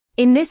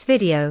In this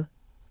video,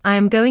 I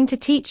am going to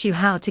teach you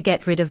how to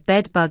get rid of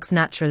bed bugs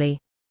naturally.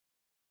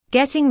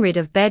 Getting rid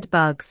of bed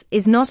bugs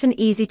is not an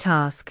easy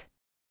task.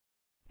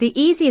 The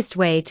easiest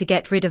way to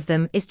get rid of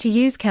them is to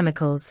use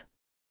chemicals.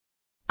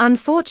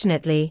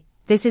 Unfortunately,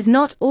 this is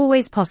not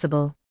always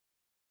possible.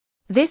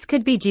 This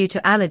could be due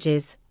to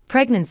allergies,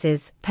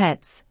 pregnancies,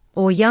 pets,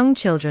 or young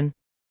children.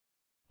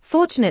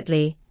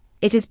 Fortunately,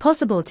 it is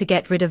possible to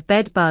get rid of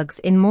bed bugs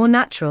in more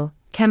natural,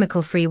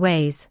 chemical-free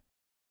ways.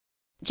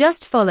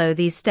 Just follow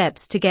these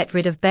steps to get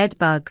rid of bed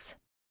bugs.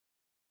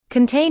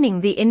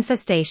 Containing the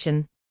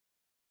infestation.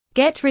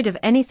 Get rid of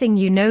anything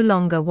you no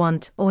longer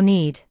want or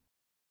need.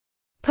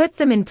 Put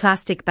them in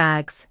plastic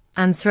bags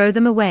and throw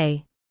them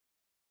away.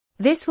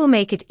 This will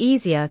make it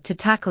easier to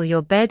tackle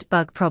your bed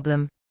bug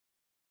problem.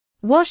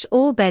 Wash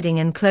all bedding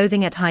and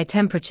clothing at high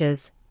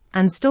temperatures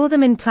and store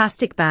them in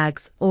plastic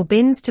bags or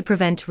bins to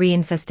prevent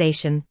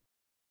reinfestation.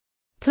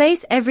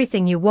 Place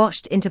everything you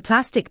washed into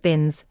plastic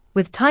bins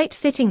with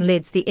tight-fitting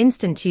lids the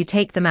instant you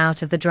take them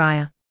out of the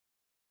dryer.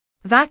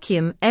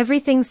 Vacuum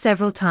everything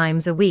several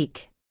times a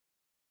week.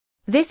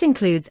 This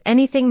includes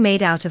anything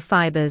made out of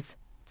fibers,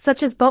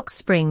 such as box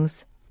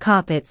springs,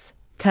 carpets,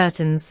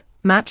 curtains,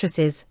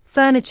 mattresses,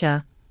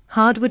 furniture,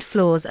 hardwood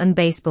floors and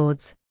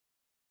baseboards.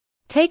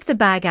 Take the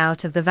bag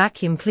out of the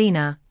vacuum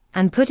cleaner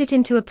and put it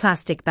into a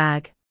plastic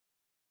bag.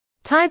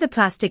 Tie the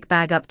plastic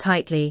bag up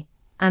tightly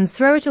and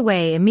throw it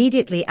away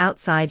immediately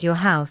outside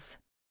your house.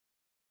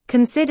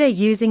 Consider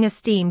using a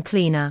steam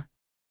cleaner.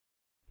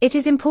 It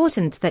is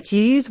important that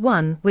you use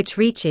one which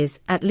reaches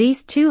at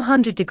least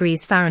 200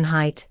 degrees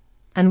Fahrenheit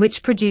and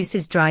which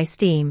produces dry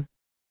steam.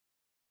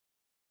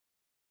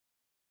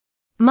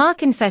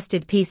 Mark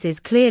infested pieces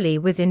clearly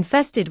with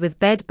infested with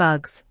bed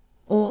bugs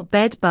or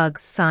bed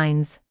bugs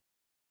signs.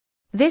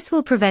 This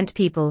will prevent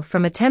people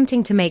from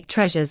attempting to make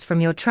treasures from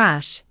your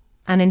trash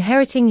and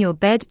inheriting your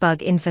bed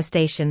bug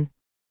infestation.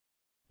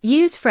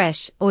 Use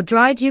fresh or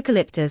dried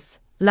eucalyptus,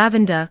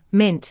 lavender,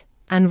 mint,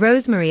 and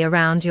rosemary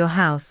around your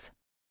house.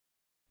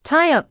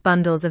 Tie up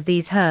bundles of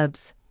these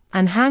herbs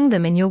and hang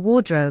them in your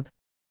wardrobe.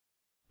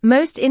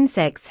 Most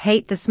insects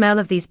hate the smell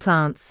of these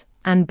plants,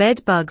 and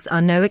bed bugs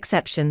are no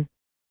exception.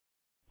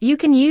 You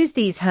can use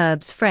these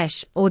herbs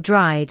fresh or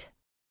dried.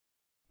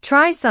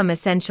 Try some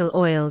essential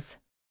oils.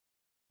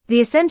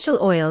 The essential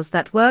oils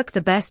that work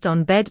the best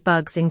on bed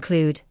bugs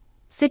include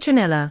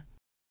citronella,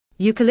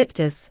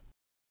 eucalyptus,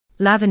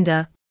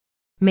 lavender,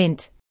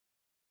 mint,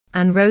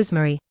 and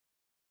rosemary.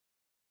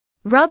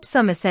 Rub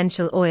some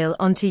essential oil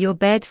onto your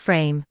bed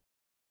frame.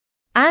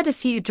 Add a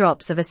few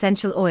drops of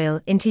essential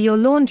oil into your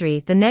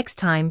laundry the next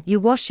time you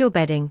wash your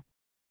bedding.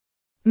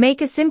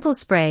 Make a simple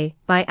spray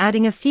by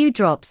adding a few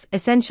drops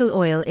essential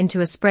oil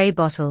into a spray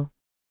bottle.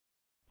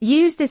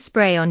 Use this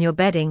spray on your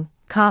bedding,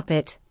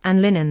 carpet,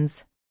 and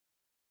linens.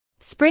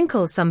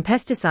 Sprinkle some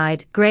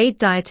pesticide-grade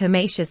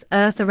diatomaceous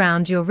earth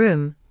around your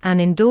room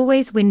and in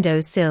doorways, window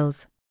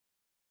sills.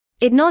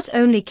 It not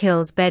only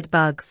kills bed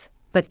bugs,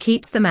 but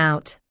keeps them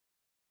out.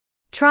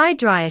 Try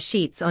dryer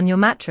sheets on your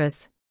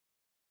mattress.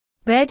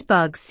 Bed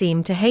bugs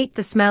seem to hate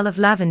the smell of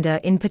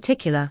lavender in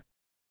particular.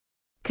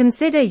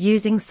 Consider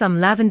using some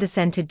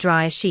lavender-scented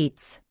dryer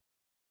sheets.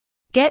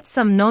 Get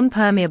some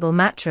non-permeable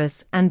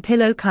mattress and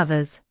pillow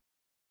covers.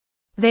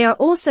 They are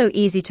also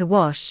easy to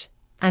wash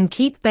and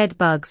keep bed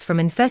bugs from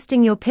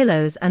infesting your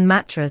pillows and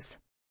mattress.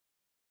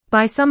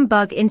 Buy some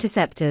bug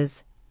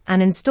interceptors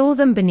and install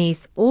them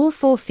beneath all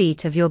 4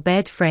 feet of your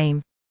bed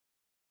frame.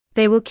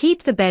 They will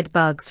keep the bed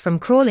bugs from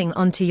crawling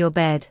onto your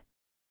bed.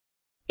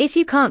 If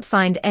you can't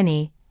find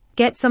any,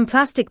 get some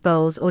plastic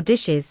bowls or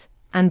dishes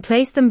and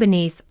place them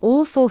beneath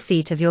all 4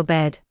 feet of your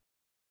bed.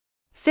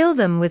 Fill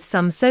them with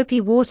some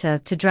soapy water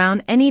to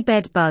drown any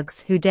bed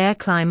bugs who dare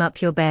climb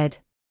up your bed.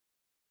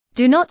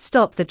 Do not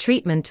stop the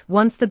treatment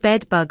once the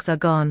bed bugs are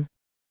gone.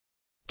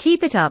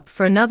 Keep it up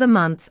for another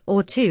month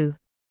or 2.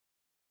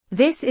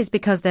 This is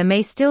because there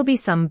may still be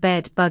some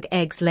bed bug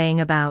eggs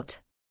laying about.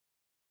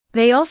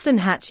 They often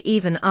hatch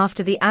even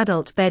after the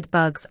adult bed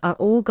bugs are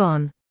all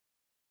gone.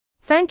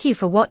 Thank you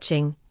for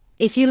watching.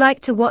 If you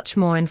like to watch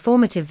more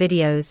informative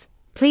videos,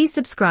 please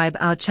subscribe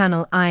our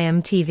channel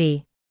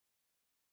IMTV.